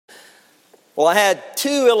Well, I had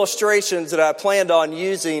two illustrations that I planned on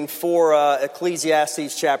using for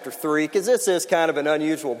Ecclesiastes chapter 3, because this is kind of an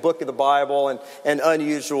unusual book of the Bible and an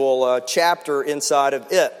unusual chapter inside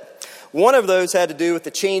of it. One of those had to do with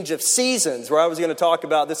the change of seasons, where I was going to talk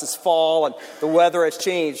about this is fall and the weather has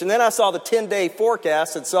changed. And then I saw the 10-day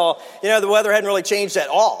forecast and saw, the weather hadn't really changed at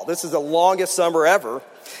all. This is the longest summer ever.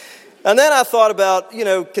 And then I thought about,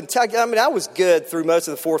 Kentucky. I was good through most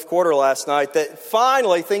of the fourth quarter last night, that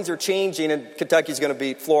finally things are changing and Kentucky's going to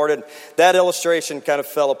beat Florida. And that illustration kind of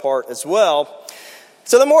fell apart as well.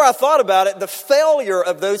 So the more I thought about it, the failure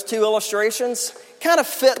of those two illustrations kind of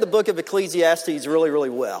fit the book of Ecclesiastes really, really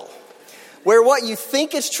well. Where what you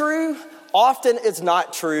think is true often is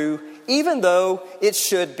not true, even though it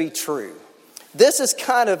should be true. This is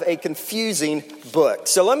kind of a confusing book.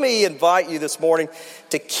 So let me invite you this morning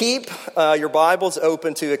to keep your Bibles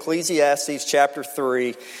open to Ecclesiastes chapter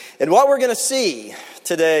 3. And what we're going to see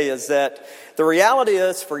today is that the reality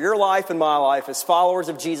is, for your life and my life as followers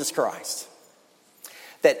of Jesus Christ,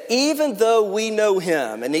 that even though we know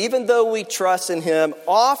Him and even though we trust in Him,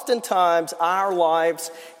 oftentimes our lives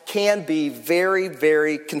can be very,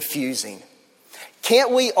 very confusing.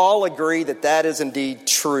 Can't we all agree that that is indeed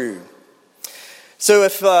true? So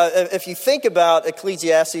if you think about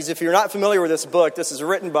Ecclesiastes, if you're not familiar with this book, this is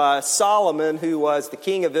written by Solomon, who was the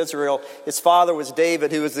king of Israel. His father was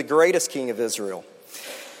David, who was the greatest king of Israel.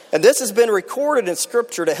 And this has been recorded in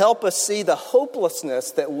Scripture to help us see the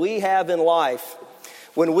hopelessness that we have in life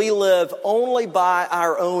when we live only by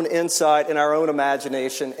our own insight and our own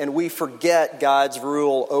imagination, and we forget God's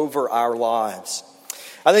rule over our lives.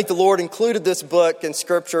 I think the Lord included this book in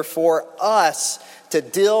Scripture for us to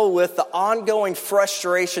deal with the ongoing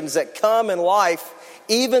frustrations that come in life,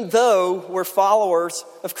 even though we're followers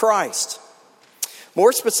of Christ.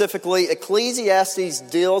 More specifically, Ecclesiastes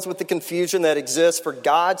deals with the confusion that exists for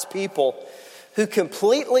God's people who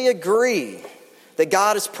completely agree that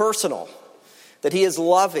God is personal, that He is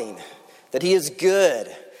loving, that He is good,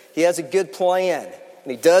 He has a good plan,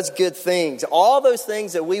 and He does good things. All those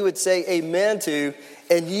things that we would say amen to,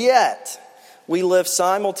 and yet we live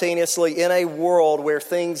simultaneously in a world where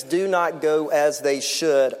things do not go as they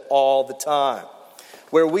should all the time.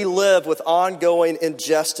 Where we live with ongoing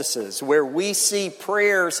injustices. Where we see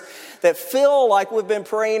prayers that feel like we've been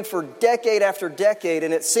praying for decade after decade,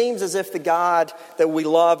 and it seems as if the God that we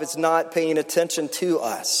love is not paying attention to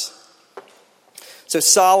us. So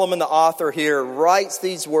Solomon, the author here, writes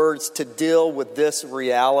these words to deal with this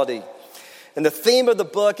reality. And the theme of the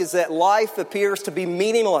book is that life appears to be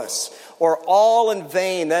meaningless or all in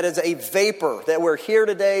vain. That is a vapor, that we're here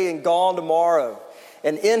today and gone tomorrow.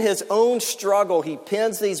 And in his own struggle, he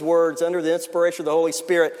pens these words under the inspiration of the Holy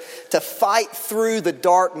Spirit to fight through the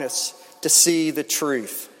darkness to see the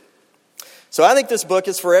truth. So I think this book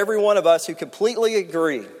is for every one of us who completely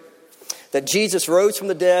agree that Jesus rose from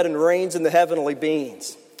the dead and reigns in the heavenly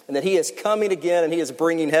beings, and that He is coming again and He is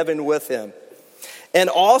bringing heaven with Him. And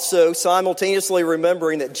also simultaneously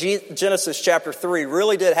remembering that Genesis chapter 3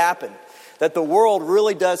 really did happen. That the world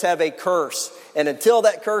really does have a curse. And until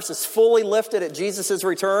that curse is fully lifted at Jesus'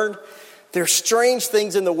 return, there's strange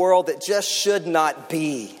things in the world that just should not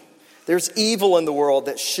be. There's evil in the world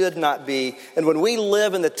that should not be. And when we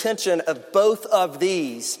live in the tension of both of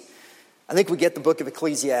these, I think we get the book of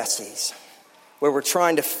Ecclesiastes, where we're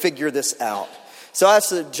trying to figure this out. So I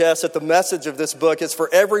suggest that the message of this book is for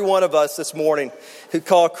every one of us this morning who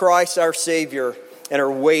call Christ our Savior and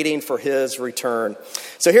are waiting for His return.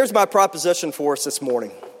 So here's my proposition for us this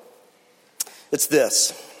morning. It's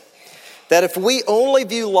this: that if we only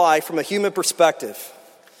view life from a human perspective,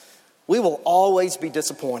 we will always be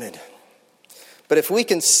disappointed. But if we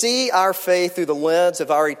can see our faith through the lens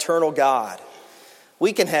of our eternal God,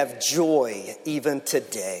 we can have joy even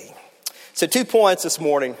today. So 2 points this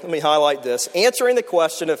morning. Let me highlight this. Answering the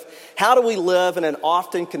question of how do we live in an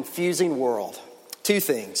often confusing world? 2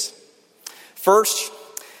 things. First,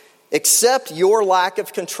 accept your lack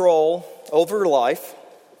of control over your life.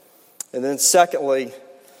 And then secondly,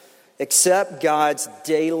 accept God's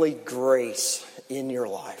daily grace in your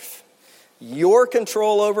life. Your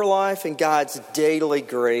control over life and God's daily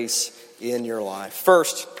grace in your life.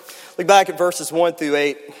 First, look back at verses 1 through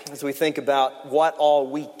 8 as we think about what all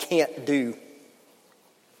we can't do.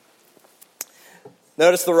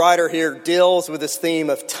 Notice the writer here deals with this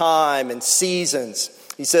theme of time and seasons.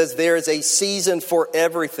 He says there is a season for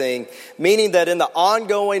everything, meaning that in the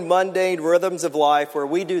ongoing mundane rhythms of life where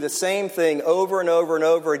we do the same thing over and over and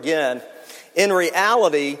over again, in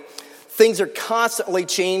reality, things are constantly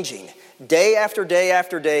changing. Day after day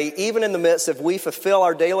after day, even in the midst of we fulfill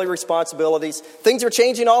our daily responsibilities, things are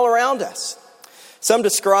changing all around us. Some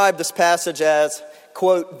describe this passage as,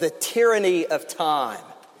 quote, the tyranny of time.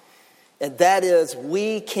 And that is,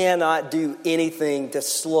 we cannot do anything to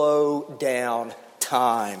slow down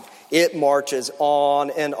time. It marches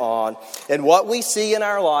on and on. And what we see in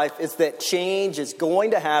our life is that change is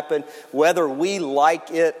going to happen whether we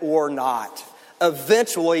like it or not.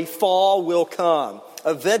 Eventually, fall will come.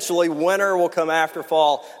 Eventually, winter will come after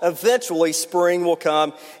fall. Eventually, spring will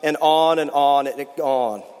come, and on and on and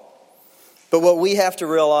on. But what we have to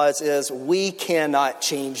realize is we cannot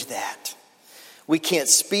change that. We can't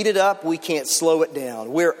speed it up. We can't slow it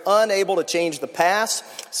down. We're unable to change the past,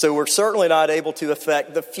 so we're certainly not able to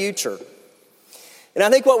affect the future. And I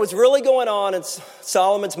think what was really going on in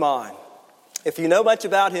Solomon's mind, if you know much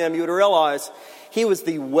about him, you would realize he was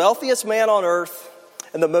the wealthiest man on earth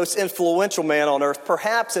and the most influential man on earth,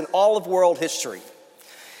 perhaps in all of world history.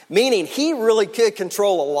 Meaning he really could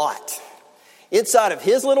control a lot. Inside of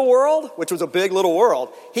his little world, which was a big little world,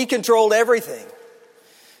 he controlled everything.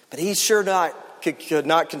 But he sure could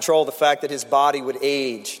not control the fact that his body would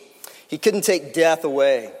age. He couldn't take death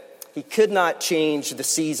away. He could not change the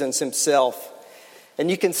seasons himself. And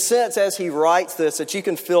you can sense as he writes this that you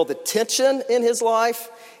can feel the tension in his life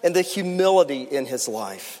and the humility in his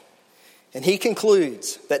life. And he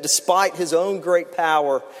concludes that despite his own great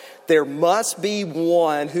power, there must be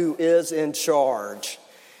one who is in charge.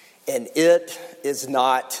 And it is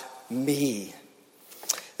not me.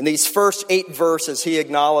 In these first 8 verses, he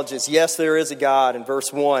acknowledges, yes, there is a God. In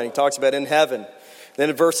verse 1, he talks about in heaven. Then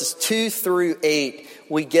in verses 2 through 8,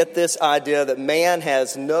 we get this idea that man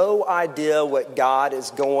has no idea what God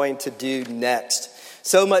is going to do next.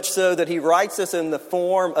 So much so that he writes this in the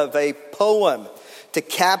form of a poem to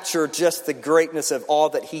capture just the greatness of all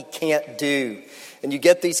that he can't do. And you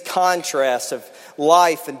get these contrasts of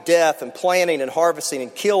life and death and planting and harvesting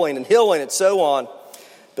and killing and healing and so on.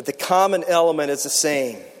 But the common element is the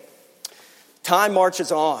same. Time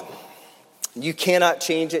marches on. You cannot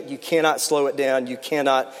change it. You cannot slow it down. You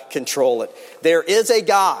cannot control it. There is a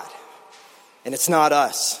God, and it's not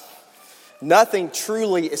us. Nothing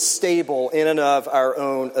truly is stable in and of our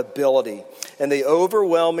own ability. And the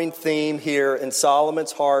overwhelming theme here in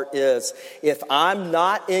Solomon's heart is, if I'm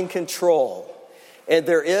not in control, and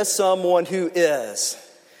there is someone who is,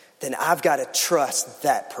 then I've got to trust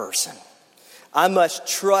that person. I must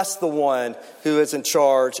trust the one who is in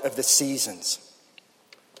charge of the seasons.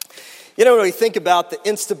 You know, when we think about the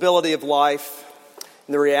instability of life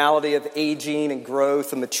and the reality of aging and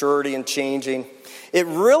growth and maturity and changing, it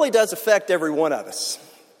really does affect every one of us.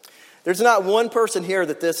 There's not one person here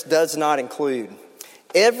that this does not include.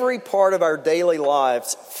 Every part of our daily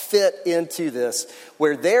lives fit into this,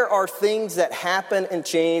 where there are things that happen and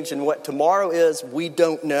change, and what tomorrow is, we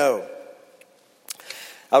don't know.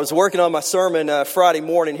 I was working on my sermon Friday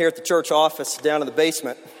morning here at the church office down in the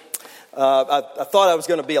basement. I thought I was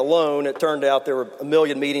going to be alone. It turned out there were a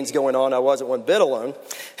million meetings going on. I wasn't one bit alone.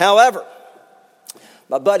 However,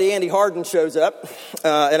 my buddy Andy Harden shows up,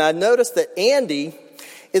 and I noticed that Andy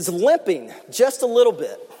is limping just a little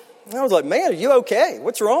bit. And I was like, man, are you okay?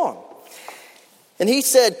 What's wrong? And he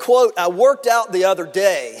said, quote, I worked out the other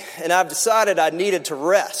day, and I've decided I needed to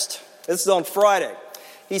rest. This is on Friday.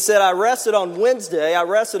 He said, I rested on Wednesday, I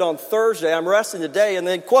rested on Thursday, I'm resting today, and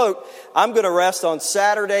then, quote, I'm going to rest on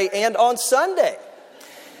Saturday and on Sunday.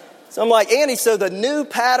 So I'm like, Andy, so the new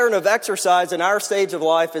pattern of exercise in our stage of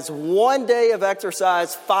life is 1 day of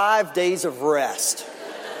exercise, 5 days of rest.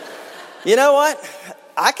 You know what?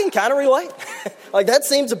 I can kind of relate. Like, that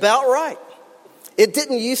seems about right. It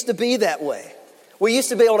didn't used to be that way. We used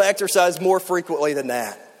to be able to exercise more frequently than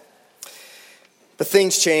that. But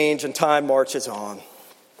things change and time marches on.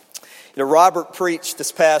 You know, Robert preached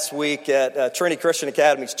this past week at Trinity Christian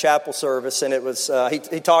Academy's chapel service, and it was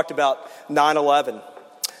he talked about 9/11,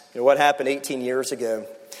 what happened 18 years ago.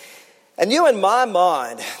 And in my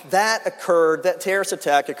mind, that terrorist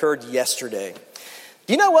attack occurred yesterday.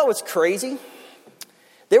 Do you know what was crazy?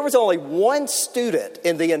 There was only one student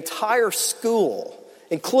in the entire school,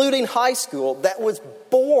 including high school, that was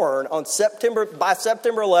born by September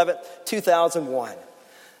 11th, 2001.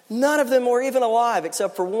 None of them were even alive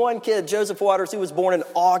except for one kid, Joseph Waters, who was born in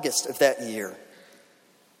August of that year.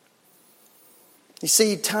 You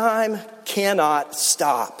see, time cannot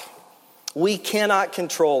stop. We cannot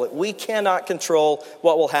control it. We cannot control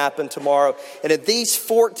what will happen tomorrow. And in these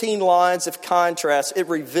 14 lines of contrast, it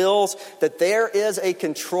reveals that there is a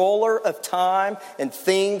controller of time and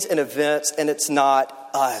things and events, and it's not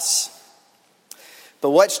us.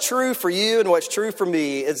 But what's true for you and what's true for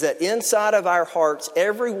me is that inside of our hearts,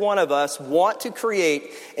 every one of us want to create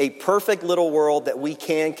a perfect little world that we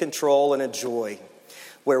can control and enjoy.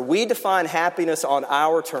 where we define happiness on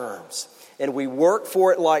our terms, and we work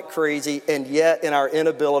for it like crazy, and yet in our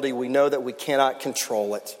inability, we know that we cannot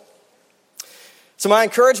control it. So my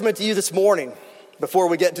encouragement to you this morning, before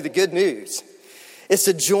we get to the good news, is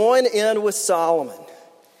to join in with Solomon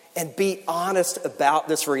and be honest about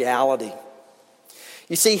this reality.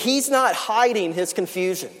 You see, he's not hiding his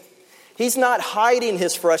confusion. He's not hiding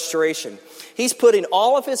his frustration. He's putting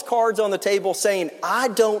all of his cards on the table saying, I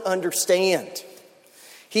don't understand.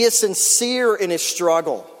 He is sincere in his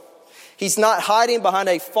struggle. He's not hiding behind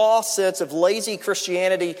a false sense of lazy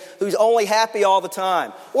Christianity who's only happy all the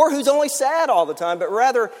time or who's only sad all the time, but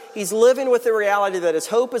rather he's living with the reality that his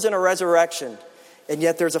hope is in a resurrection, and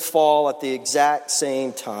yet there's a fall at the exact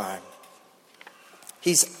same time.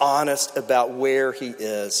 He's honest about where he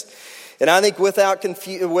is. And I think without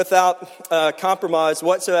compromise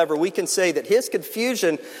whatsoever, we can say that his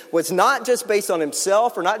confusion was not just based on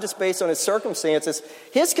himself or not just based on his circumstances.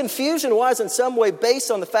 His confusion was in some way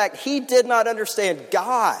based on the fact he did not understand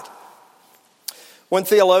God. One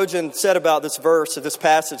theologian said about this verse, or this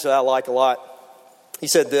passage that I like a lot, he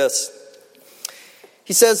said this.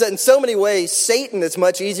 He says that in so many ways, Satan is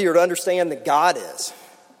much easier to understand than God is.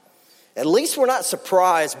 At least we're not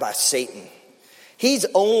surprised by Satan. He's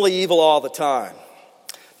only evil all the time.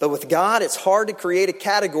 But with God, it's hard to create a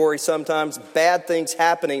category sometimes, bad things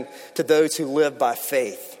happening to those who live by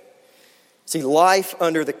faith. See, life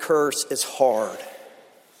under the curse is hard.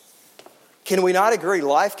 Can we not agree?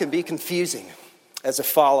 Life can be confusing as a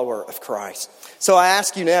follower of Christ. So I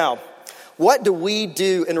ask you now, what do we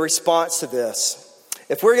do in response to this?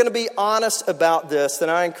 If we're going to be honest about this, then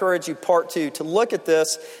I encourage you, part 2, to look at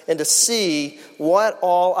this and to see what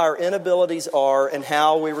all our inabilities are and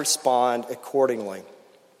how we respond accordingly.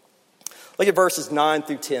 Look at verses 9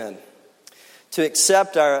 through 10. To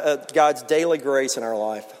accept God's daily grace in our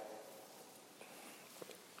life.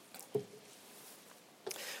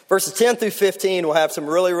 Verses 10 through 15 will have some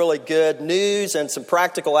really, really good news and some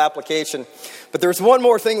practical application. But there's one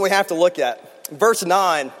more thing we have to look at. Verse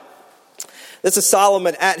 9. This is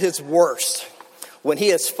Solomon at his worst, when he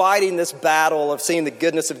is fighting this battle of seeing the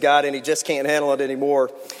goodness of God and he just can't handle it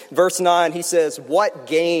anymore. Verse 9, he says, what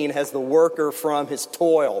gain has the worker from his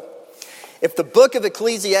toil? If the book of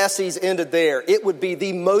Ecclesiastes ended there, it would be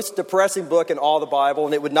the most depressing book in all the Bible,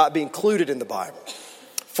 and it would not be included in the Bible.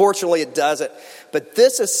 Fortunately, it doesn't. But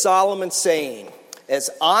this is Solomon saying,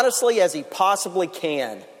 as honestly as he possibly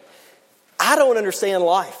can, I don't understand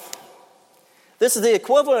life. This is the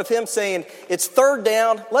equivalent of him saying, it's third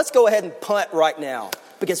down, let's go ahead and punt right now,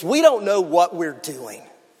 because we don't know what we're doing.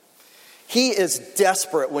 He is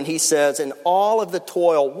desperate when he says, in all of the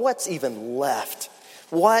toil, what's even left?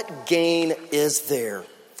 What gain is there?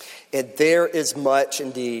 And there is much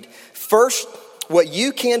indeed. First, what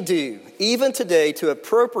you can do, even today, to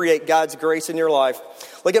appropriate God's grace in your life,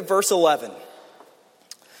 look at verse 11.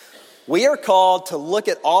 We are called to look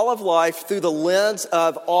at all of life through the lens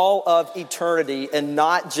of all of eternity and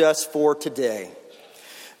not just for today.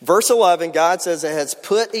 Verse 11, God says it has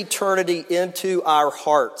put eternity into our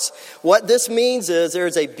hearts. What this means is there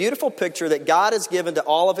is a beautiful picture that God has given to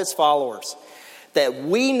all of his followers, that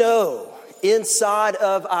we know inside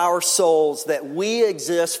of our souls that we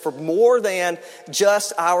exist for more than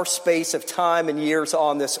just our space of time and years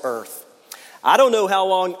on this earth. I don't know how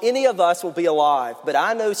long any of us will be alive, but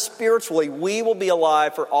I know spiritually we will be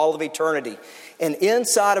alive for all of eternity. And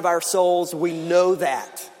inside of our souls, we know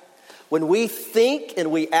that. When we think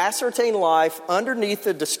and we ascertain life underneath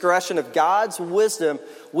the discretion of God's wisdom,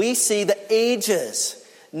 we see the ages,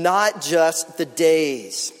 not just the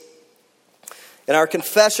days. In our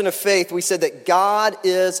confession of faith, we said that God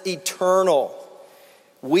is eternal.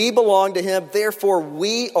 We belong to him, therefore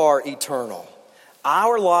we are eternal.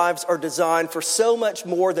 Our lives are designed for so much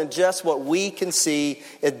more than just what we can see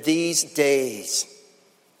in these days.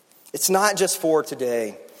 It's not just for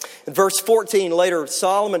today. In verse 14, later,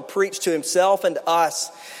 Solomon preached to himself and to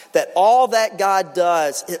us that all that God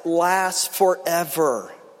does, it lasts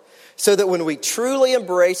forever. So that when we truly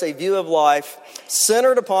embrace a view of life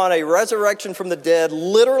centered upon a resurrection from the dead,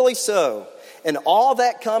 literally so, and all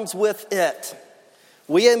that comes with it,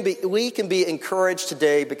 we can be encouraged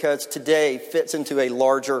today because today fits into a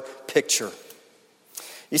larger picture.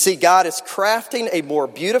 You see, God is crafting a more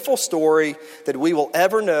beautiful story than we will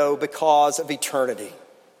ever know because of eternity.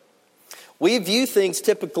 We view things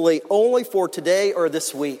typically only for today or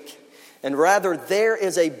this week. And rather, there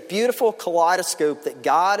is a beautiful kaleidoscope that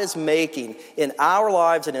God is making in our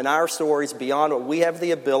lives and in our stories beyond what we have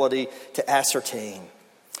the ability to ascertain.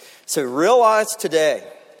 So realize today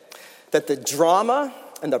that the drama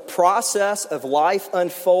and the process of life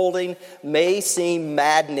unfolding may seem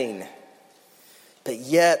maddening. But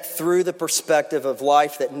yet, through the perspective of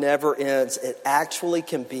life that never ends, it actually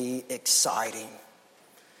can be exciting.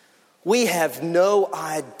 We have no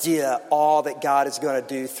idea all that God is going to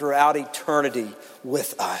do throughout eternity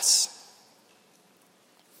with us.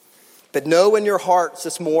 But know in your hearts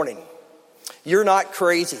this morning, you're not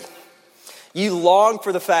crazy. You long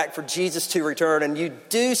for the fact for Jesus to return, and you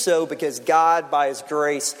do so because God, by His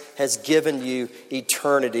grace, has given you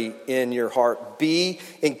eternity in your heart. Be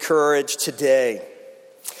encouraged today.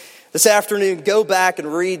 This afternoon, go back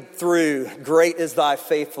and read through Great is Thy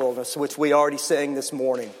Faithfulness, which we already sang this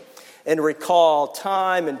morning, and recall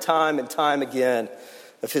time and time and time again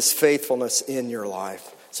of His faithfulness in your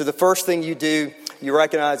life. So the first thing you do, you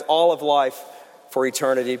recognize all of life for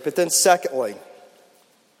eternity. But then secondly,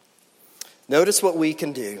 notice what we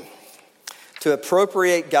can do to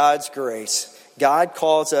appropriate God's grace. God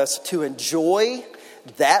calls us to enjoy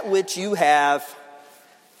that which you have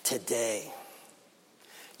today.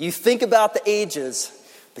 You think about the ages,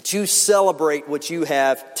 but you celebrate what you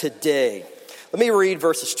have today. Let me read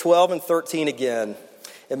verses 12 and 13 again.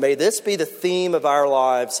 And may this be the theme of our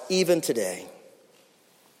lives even today.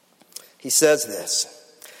 He says this,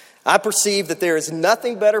 I perceive that there is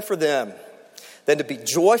nothing better for them than to be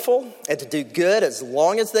joyful and to do good as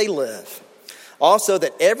long as they live. Also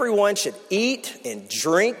that everyone should eat and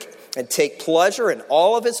drink and take pleasure in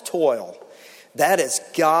all of his toil. That is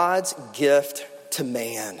God's gift to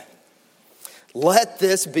man. Let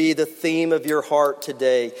this be the theme of your heart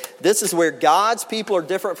today. This is where God's people are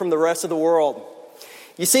different from the rest of the world.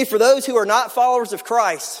 You see, for those who are not followers of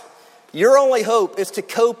Christ, your only hope is to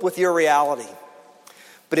cope with your reality.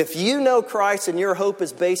 But if you know Christ and your hope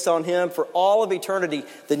is based on Him for all of eternity,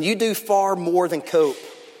 then you do far more than cope.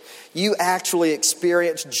 You actually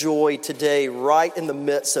experience joy today right in the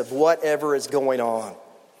midst of whatever is going on.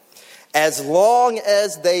 As long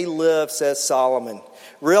as they live, says Solomon,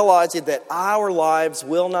 realizing that our lives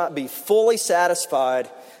will not be fully satisfied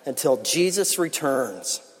until Jesus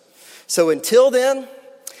returns. So until then,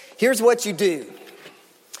 here's what you do.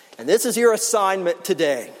 And this is your assignment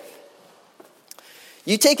today.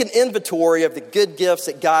 You take an inventory of the good gifts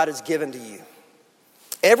that God has given to you.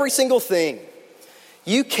 Every single thing.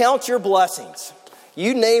 You count your blessings.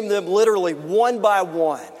 You name them literally one by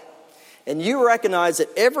one. And you recognize that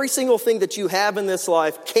every single thing that you have in this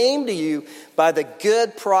life came to you by the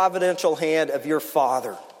good providential hand of your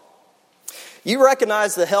Father. You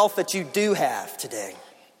recognize the health that you do have today.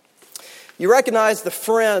 You recognize the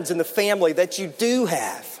friends and the family that you do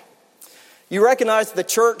have. You recognize the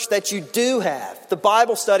church that you do have, the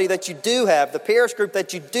Bible study that you do have, the parish group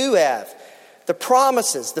that you do have, the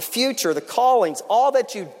promises, the future, the callings, all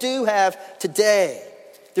that you do have today.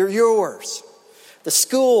 They're yours. The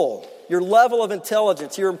school, your level of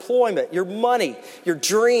intelligence, your employment, your money, your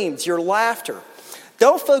dreams, your laughter.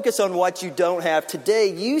 Don't focus on what you don't have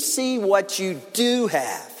today. You see what you do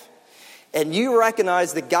have. And you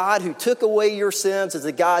recognize the God who took away your sins is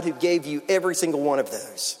the God who gave you every single one of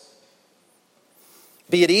those.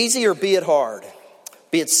 Be it easy or be it hard.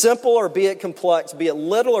 Be it simple or be it complex. Be it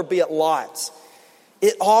little or be it lots.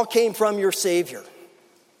 It all came from your Savior.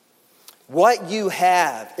 What you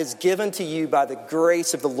have is given to you by the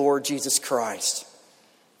grace of the Lord Jesus Christ.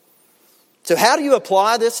 So how do you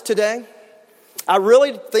apply this today? I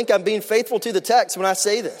really think I'm being faithful to the text when I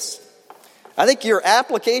say this. I think your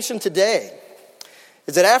application today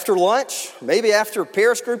is that after lunch, maybe after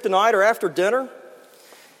parish group tonight or after dinner,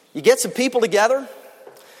 you get some people together,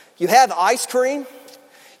 you have ice cream,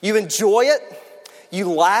 you enjoy it,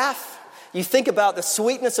 you laugh, you think about the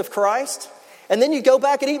sweetness of Christ, and then you go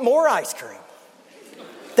back and eat more ice cream.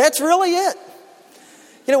 That's really it.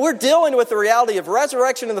 You know, we're dealing with the reality of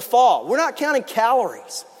resurrection in the fall. We're not counting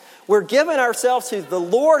calories. We're giving ourselves to the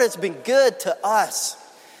Lord has been good to us.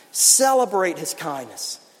 Celebrate His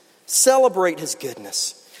kindness. Celebrate His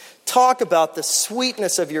goodness. Talk about the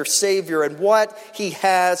sweetness of your Savior and what He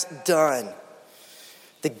has done.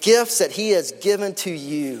 The gifts that He has given to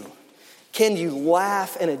you. Can you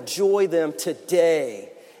laugh and enjoy them today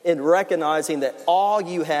in recognizing that all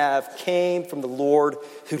you have came from the Lord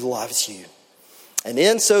who loves you? And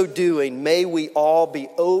in so doing, may we all be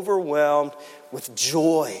overwhelmed with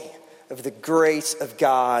joy of the grace of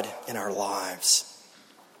God in our lives.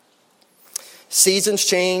 Seasons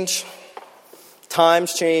change,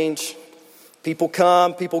 times change, people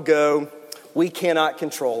come, people go. We cannot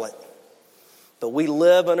control it. But we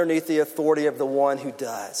live underneath the authority of the one who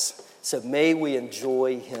does. So may we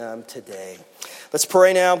enjoy Him today. Let's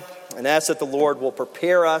pray now and ask that the Lord will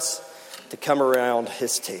prepare us to come around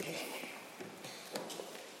His table.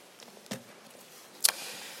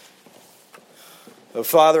 Oh,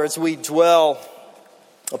 Father, as we dwell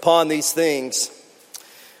upon these things,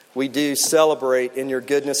 we do celebrate in your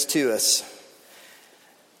goodness to us.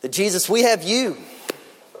 That Jesus, we have you.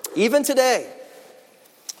 Even today,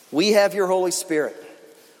 we have your Holy Spirit.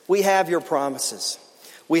 We have your promises.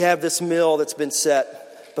 We have this meal that's been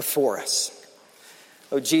set before us.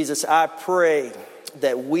 Oh, Jesus, I pray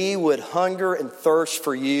that we would hunger and thirst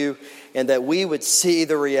for you, and that we would see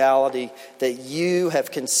the reality that you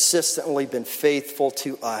have consistently been faithful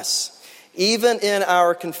to us. Even in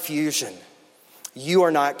our confusion, you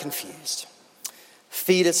are not confused.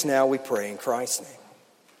 Feed us now, we pray, in Christ's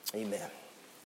name. Amen.